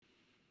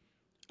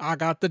I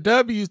got the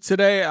W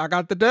today. I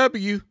got the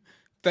W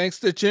thanks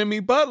to Jimmy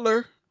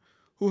Butler,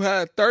 who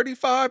had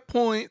 35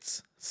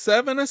 points,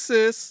 7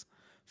 assists,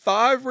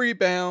 5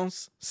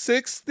 rebounds,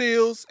 6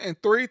 steals,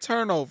 and 3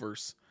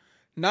 turnovers.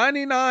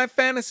 99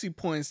 fantasy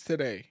points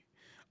today.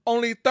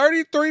 Only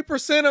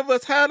 33% of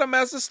us had him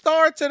as a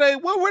star today.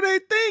 What were they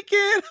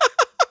thinking?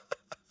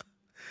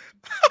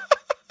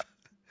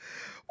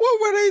 What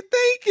were they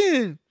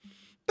thinking?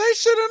 They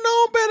should have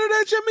known better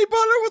that Jimmy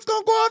Butler was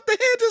going to go off the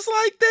hinges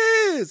like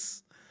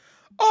this.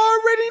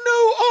 Already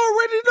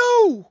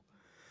knew.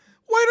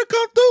 Way to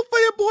come through for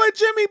your boy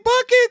Jimmy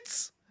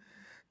Buckets.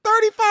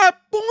 35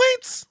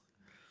 points.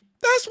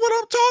 That's what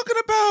I'm talking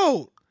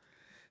about.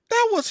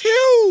 That was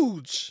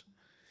huge.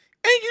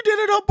 And you did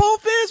it on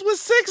both ends with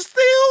 6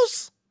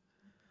 steals?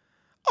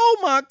 Oh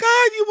my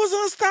God, you was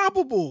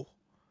unstoppable.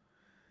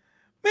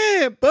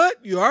 Man,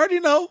 but you already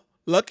know.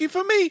 Lucky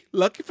for me.